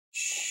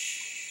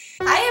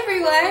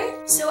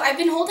everyone! So I've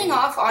been holding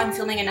off on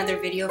filming another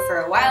video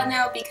for a while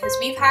now because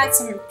we've had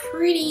some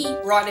pretty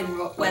rotten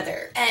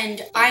weather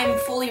and I'm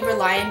fully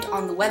reliant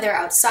on the weather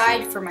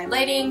outside for my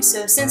lighting,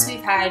 so since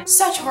we've had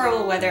such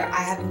horrible weather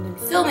I haven't been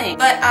filming.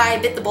 But I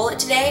bit the bullet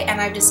today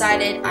and I've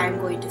decided I'm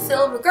going to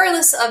film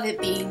regardless of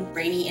it being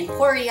rainy and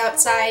poury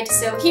outside.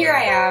 So here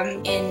I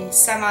am in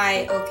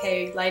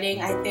semi-okay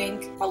lighting, I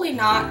think. Probably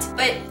not,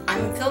 but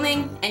I'm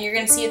filming and you're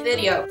gonna see a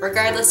video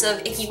regardless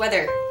of icky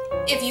weather.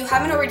 If you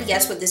haven't already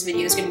guessed what this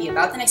video is going to be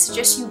about, then I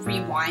suggest you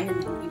rewind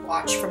and then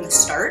rewatch from the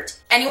start.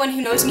 Anyone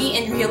who knows me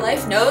in real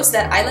life knows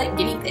that I like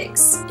guinea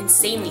pigs.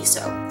 Insanely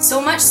so.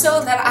 So much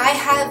so that I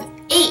have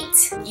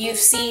 8. You've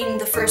seen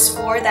the first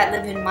 4 that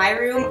live in my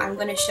room. I'm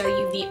going to show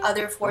you the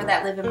other 4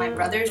 that live in my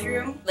brother's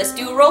room. Let's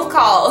do a roll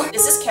call.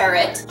 This is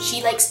Carrot.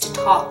 She likes to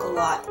talk a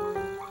lot.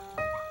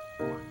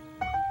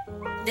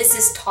 This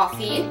is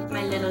Toffee,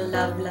 my little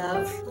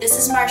love. This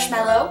is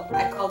Marshmallow.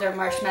 I called her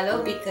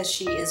Marshmallow because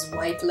she is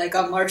white like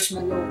a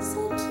marshmallow.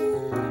 So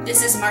cute.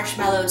 This is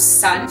Marshmallow's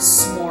son,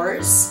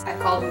 S'mores. I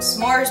called him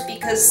S'mores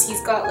because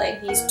he's got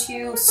like these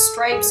 2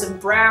 stripes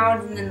of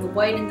brown and then the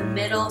white in the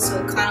middle,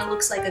 so it kind of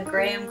looks like a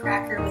graham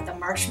cracker with a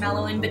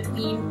marshmallow in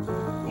between.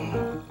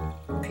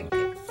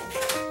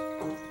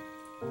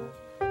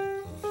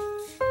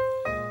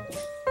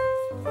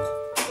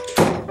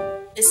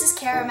 This is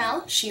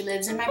Caramel. She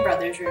lives in my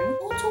brother's room.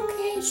 Oh, it's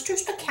okay. It's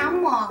just a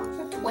camera.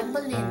 You're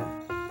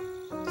twiddling.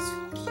 So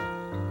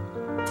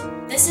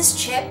cute. This is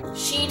Chip.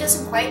 She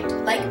doesn't quite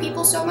like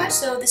people so much,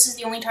 so this is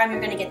the only time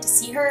you're gonna get to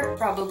see her.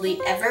 Probably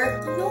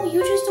ever. No,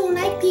 you just don't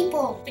like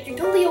people. But you're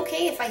totally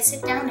okay if I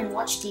sit down and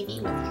watch TV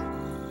with you.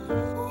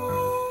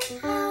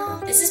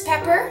 This is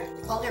Pepper.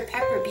 I called her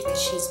Pepper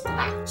because she's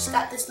black. She's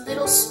got this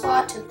little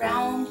spot of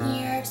brown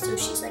here, so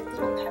she's like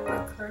little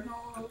pepper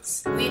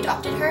kernels. We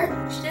adopted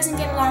her. She doesn't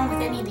get along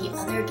with any of the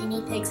other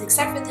guinea pigs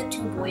except for the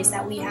 2 boys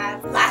that we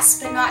have.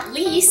 Last but not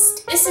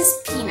least, this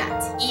is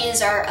Peanut. He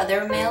is our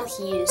other male.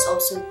 He is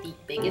also the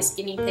biggest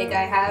guinea pig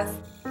I have.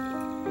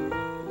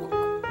 Look.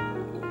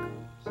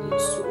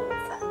 He's so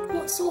fat.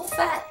 You're so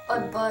fat,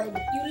 Bud.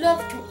 You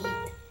love to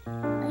eat.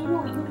 I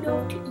know you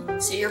love to eat.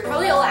 So you're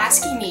probably all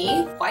asking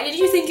me, why did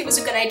you think it was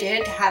a good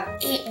idea to have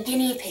 8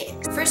 guinea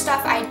pigs? First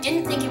off, I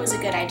didn't think it was a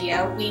good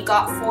idea. We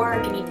got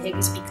 4 guinea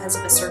pigs because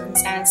of a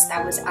circumstance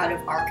that was out of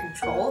our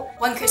control.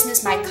 One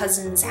Christmas, my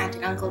cousin's aunt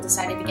and uncle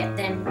decided to get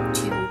them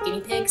 2 guinea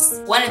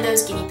pigs. One of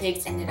those guinea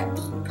pigs ended up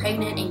being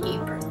pregnant and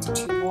gave birth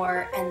to 2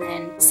 more. And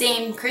then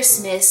same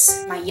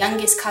Christmas, my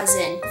youngest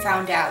cousin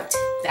found out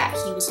that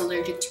he was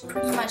allergic to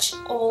pretty much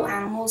all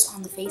animals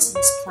on the face of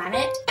this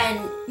planet. And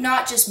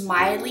not just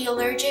mildly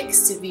allergic,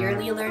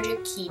 severely allergic.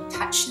 He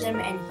touched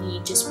them and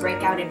he'd just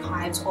break out in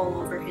hives all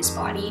over his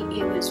body.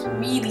 It was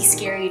really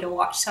scary to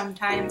watch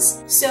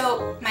sometimes.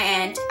 So my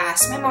aunt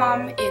asked my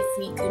mom if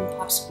we could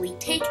possibly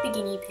take the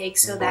guinea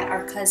pigs so that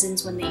our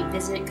cousins, when they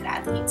visit, could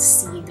at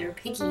least see their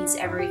piggies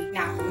every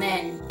now and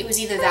then. It was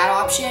either that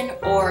option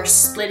or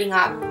splitting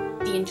up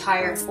the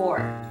entire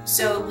 4.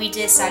 So we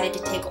decided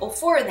to take all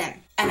 4 of them.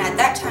 And at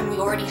that time, we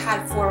already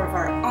had 4 of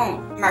our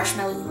own.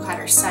 Marshmallow, who had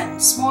her son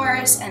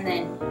S'mores, and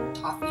then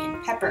Toffee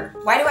and Pepper.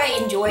 Why do I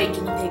enjoy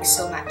guinea pigs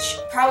so much?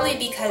 Probably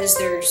because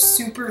they're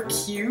super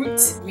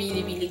cute.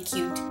 Really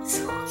cute.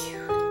 So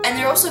cute. And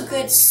they're also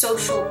good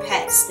social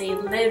pets. They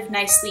live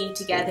nicely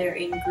together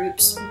in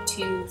groups,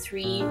 2,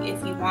 3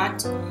 if you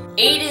want.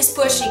 8 is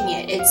pushing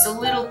it. It's a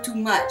little too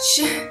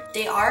much.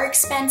 They are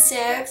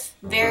expensive,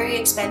 very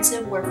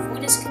expensive where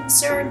food is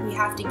concerned. We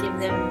have to give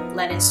them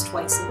lettuce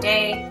twice a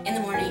day, in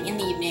the morning, in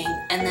the evening,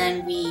 and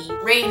then we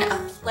rain a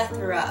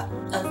plethora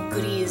of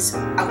goodies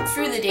out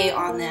through the day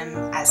on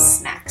them as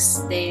snacks.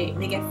 They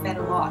get fed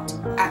a lot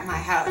at my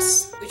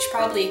house, which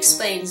probably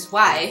explains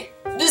why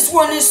this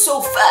one is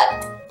so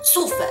fat.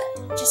 So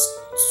fat. Just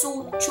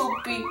so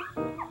chubby.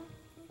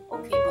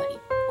 Okay, buddy.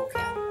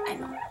 Okay, I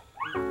know.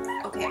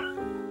 Okay.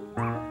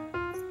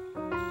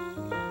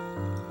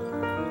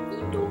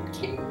 You don't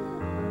care.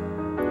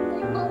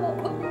 My mama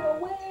put me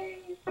away.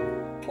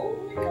 Pull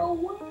me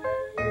away.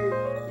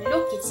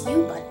 Look, it's you,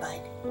 Bud.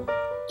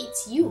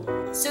 It's you.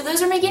 So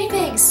those are my guinea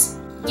pigs.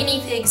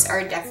 Guinea pigs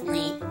are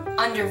definitely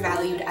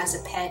undervalued as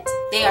a pet.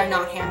 They are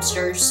not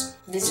hamsters.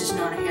 This is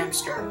not a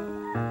hamster.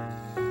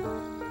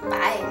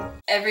 Bye.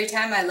 Every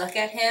time I look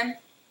at him,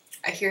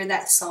 I hear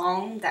that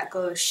song that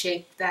goes,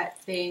 shake that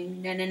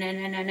thing, na na na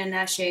na na na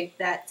na, shake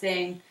that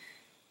thing.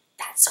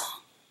 That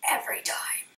song every time.